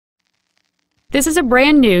This is a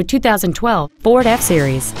brand new 2012 Ford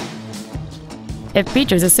F-Series. It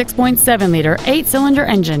features a 6.7-liter 8-cylinder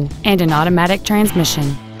engine and an automatic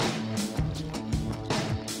transmission.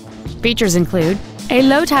 Features include a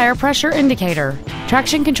low tire pressure indicator,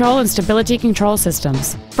 traction control and stability control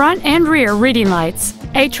systems, front and rear reading lights,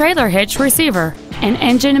 a trailer hitch receiver, an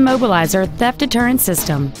engine immobilizer theft deterrent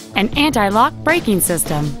system, an anti-lock braking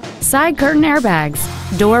system, side curtain airbags,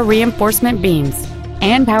 door reinforcement beams,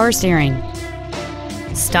 and power steering.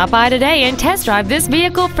 Stop by today and test drive this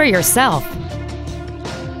vehicle for yourself.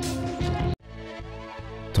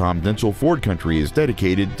 Tom Denchel Ford Country is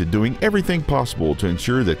dedicated to doing everything possible to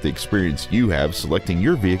ensure that the experience you have selecting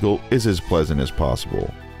your vehicle is as pleasant as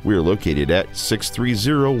possible. We are located at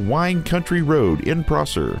 630 Wine Country Road in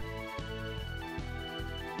Prosser.